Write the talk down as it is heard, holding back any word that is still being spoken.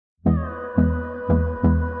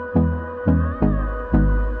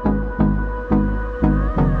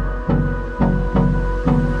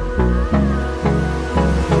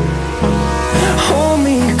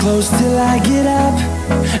I get up.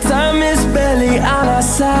 Time is barely on our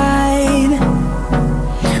side.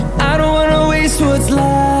 I don't wanna waste what's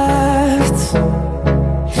left.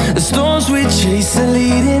 The storms we chase are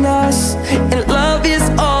leading us, and love is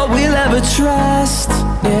all we'll ever trust.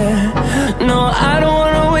 Yeah, no, I don't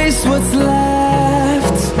wanna waste what's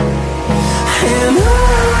left. And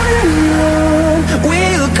on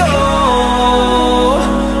we'll go,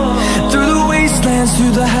 through the wastelands,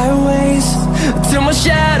 through the highways, till my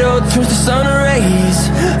shadow turns to sun rays.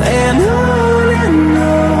 And on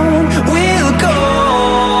we'll go,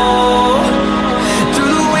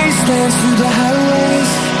 through the wastelands, through the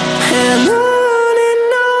highways, and on we'll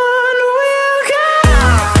go.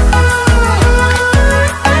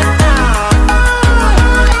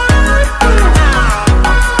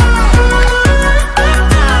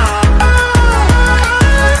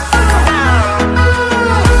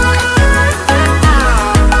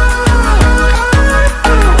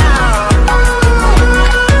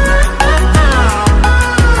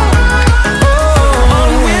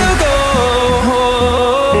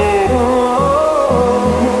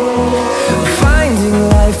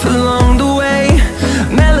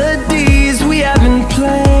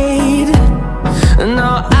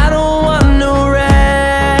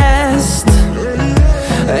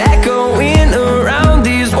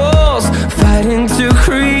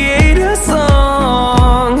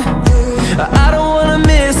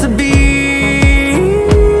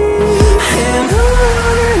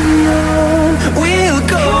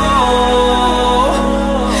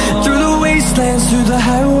 Through the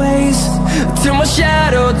highways, till my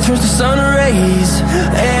shadow turns to sun rays.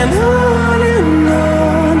 And on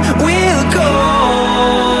we'll go,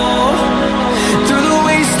 through the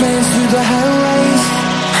wastelands, through the highways,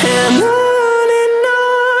 and on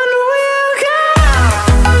we'll go.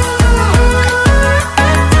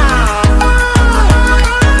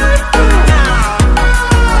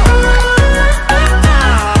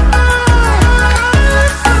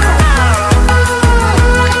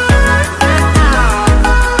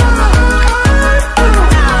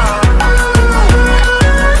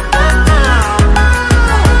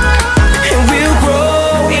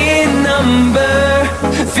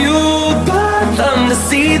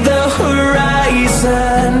 See the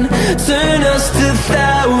horizon, turn us to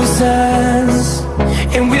thousands,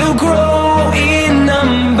 and we'll grow in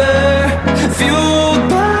number, fueled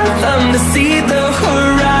by them. To see the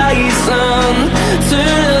horizon,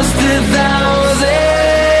 turn us to thousands,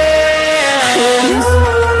 and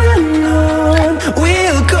on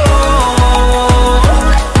we'll go,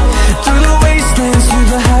 through the wastelands, through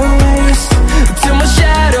the highways, till my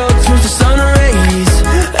shadow turns to sun rays.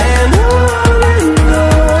 And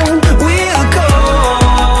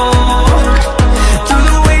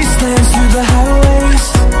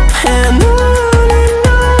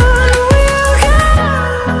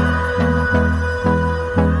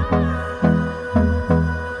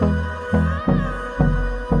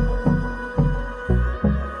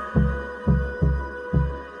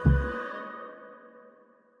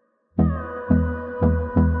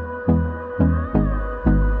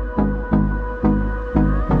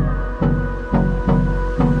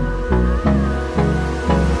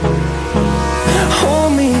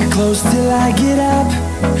close till I get up.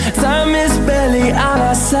 Time is barely on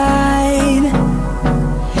our side.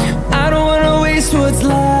 I don't wanna waste what's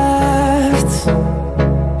left.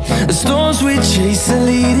 The storms we chase are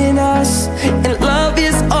leading us, and love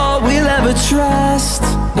is all we'll ever trust.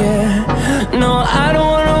 Yeah, no, I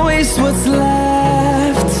don't wanna waste what's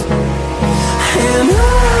left. And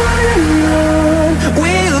on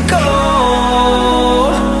we'll go,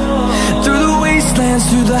 through the wastelands,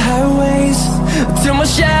 through the highways, till my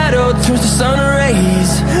shadow turns to sun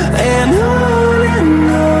rays. And on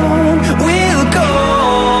we'll go,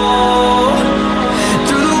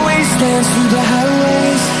 through the wastelands, through the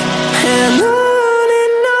highways, and on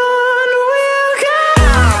we'll go.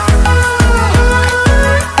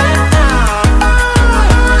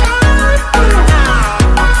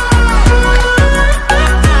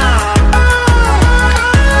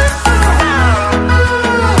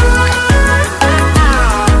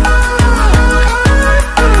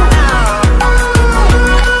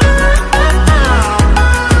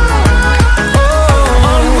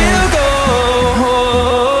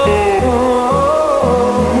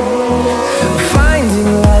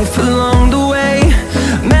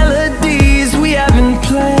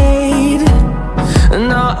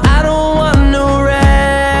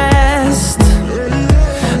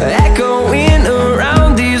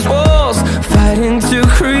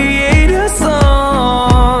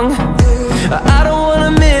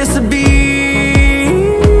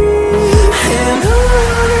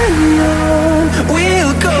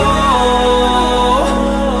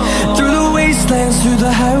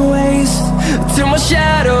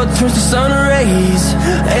 sun rays,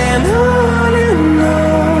 and on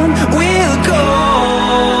we'll go,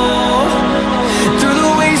 through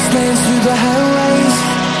the wastelands, through the highways,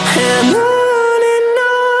 and on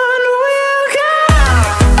we'll go.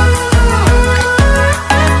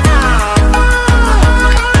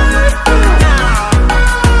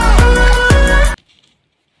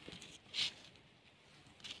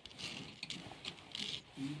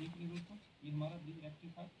 ये देखिए दोस्तों, ये हमारा bridge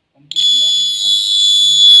rectifier बन के तैयार हो चुका है। और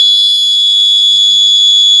मैं इसको इसकी लेफ्ट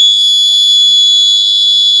तरफ लेफ्ट को काट देते हैं,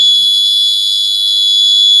 छोटा कर देते हैं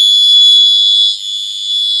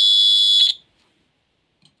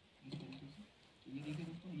इस तरीके से। तो ये देखिए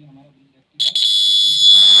दोस्तों, ये हमारा ब्रिज